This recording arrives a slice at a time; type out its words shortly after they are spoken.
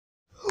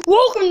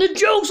Welcome to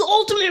Joe's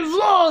Ultimate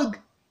Vlog!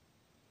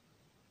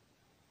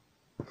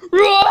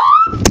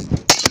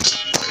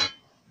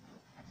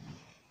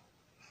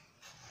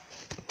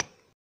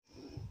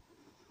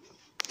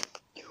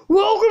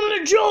 Welcome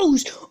to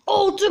Joe's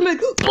Ultimate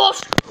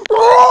Bus.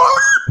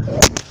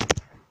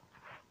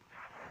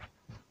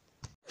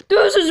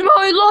 This is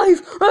my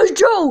life as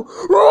Joe.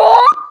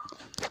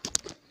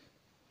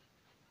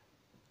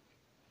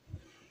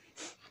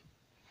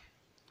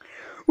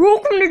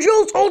 Welcome to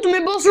Joe's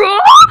Ultimate Bus.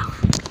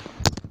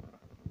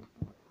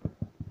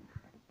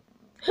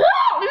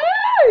 Help me!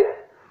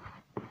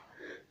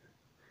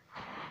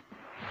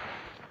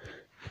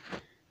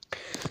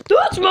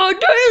 That's my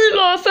daily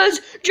life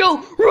as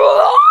Joe.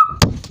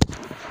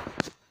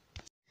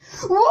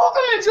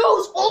 Welcome to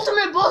Joe's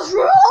Ultimate Bus.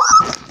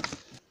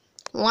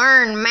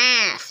 Learn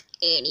math,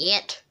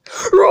 idiot.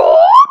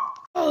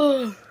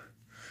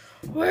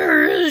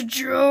 Where is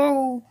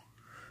Joe?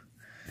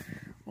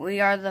 We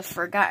are the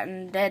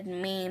forgotten dead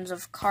memes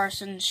of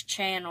Carson's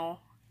channel.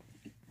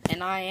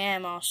 And I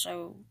am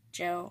also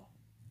Joe.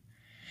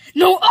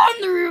 No,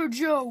 I'm the real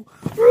Joe.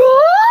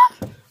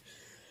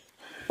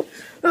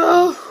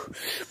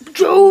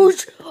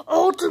 Joe's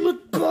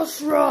Ultimate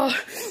Bus Ride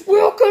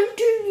will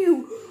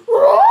continue.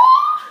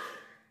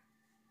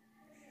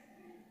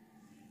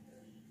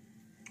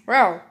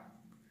 Well,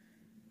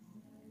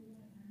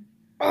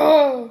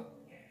 I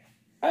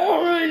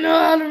don't really know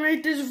how to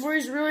make this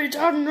voice really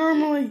talk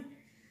normally.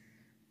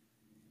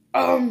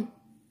 I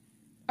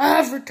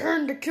have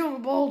returned to kill the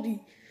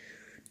Baldy.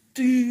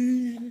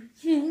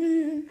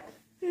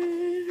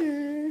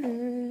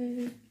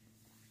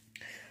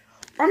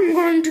 I'm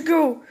going to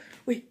go.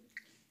 Wait,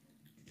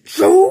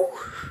 Joe?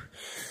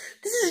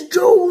 This is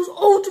Joe's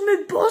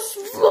Ultimate Bus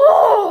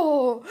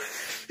Vlog.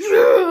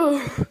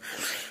 Yeah.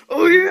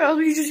 Oh yeah, let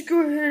me just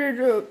go ahead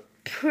and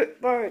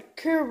put my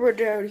camera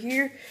down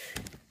here.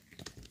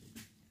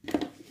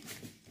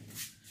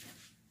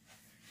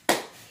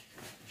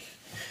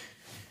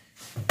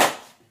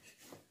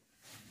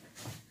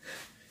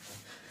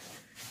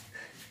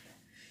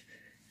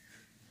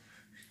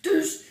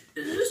 This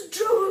is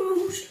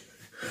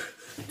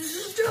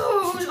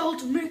Joe's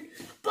Ultimate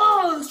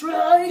Bus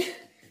Ride.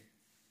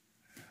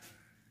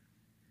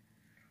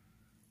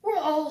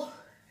 Well,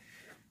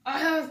 I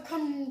have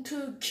come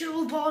to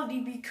kill Baldy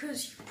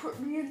because he put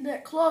me in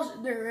that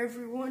closet there,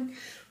 everyone.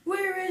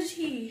 Where is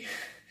he?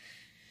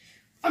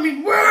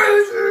 Where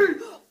is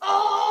he?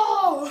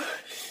 Oh!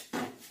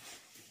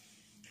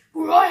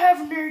 Well, I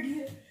have an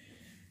idea.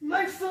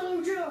 My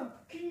fellow Joe,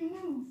 can you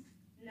move?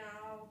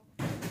 no.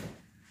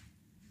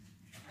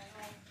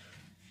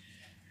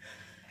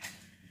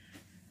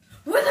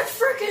 Where the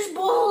frick is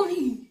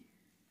Baldy?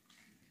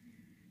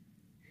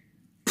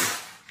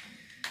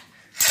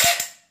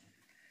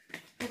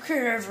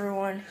 Okay,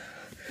 everyone.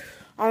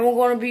 I'm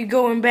going to be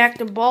going back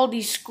to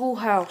Baldy's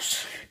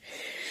schoolhouse.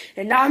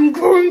 And I'm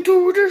going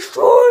to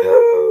destroy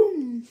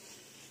him!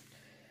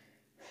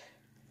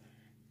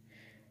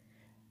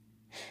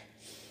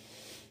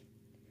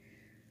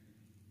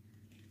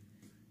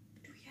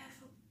 Do we have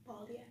a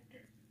Baldy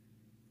actor?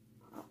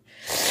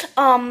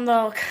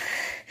 Look.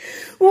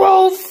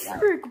 Well,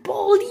 frick,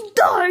 Baldy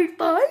died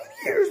 5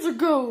 years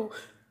ago.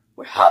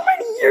 Well, how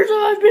many years have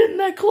I been in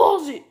that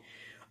closet?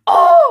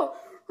 Oh,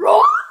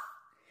 right?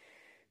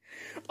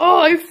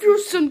 Oh, I feel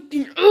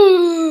something.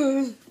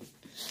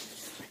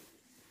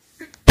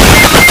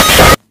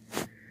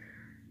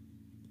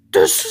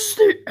 This is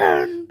the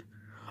end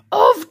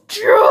of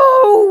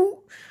Joe.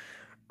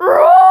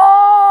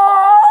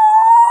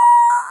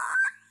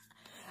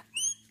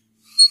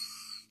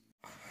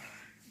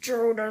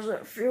 Joe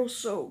doesn't feel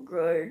so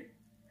good.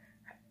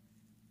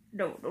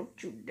 No, don't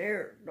you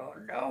dare.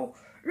 No,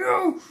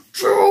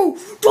 Joe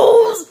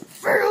does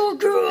feel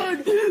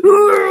good.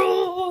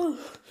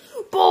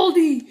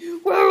 Baldy,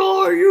 where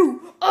are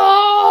you?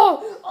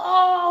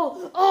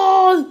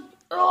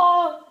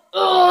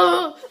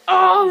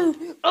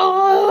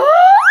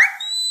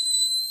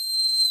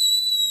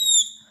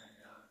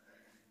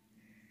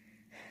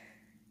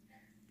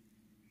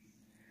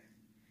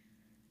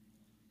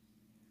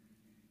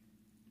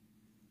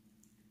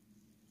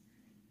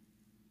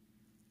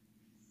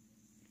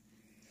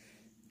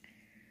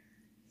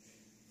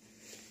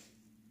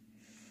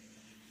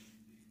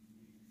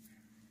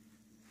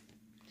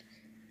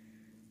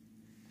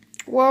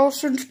 Well,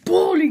 since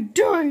Baldy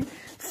died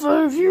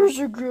 5 years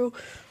ago,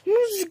 I'm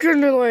just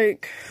gonna,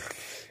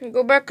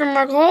 go back in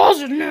my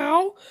closet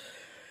now.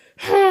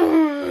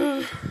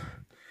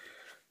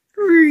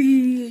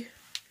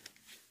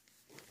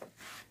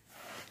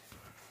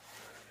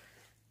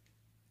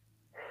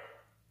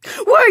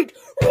 Wait!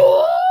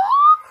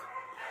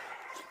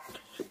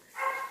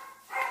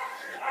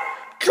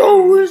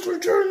 Joe is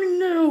returning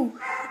now.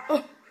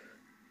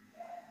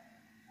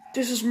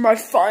 This is my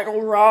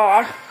final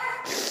ride.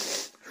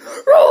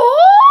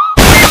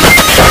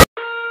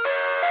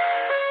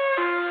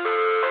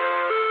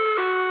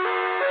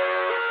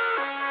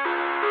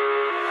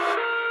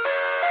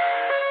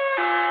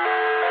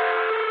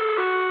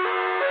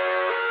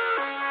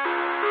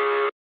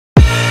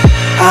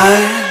 I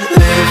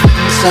live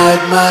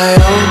inside my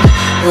own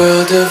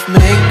world of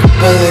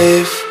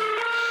make-believe.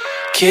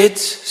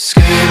 Kids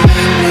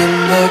screaming in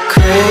the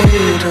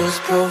cradles.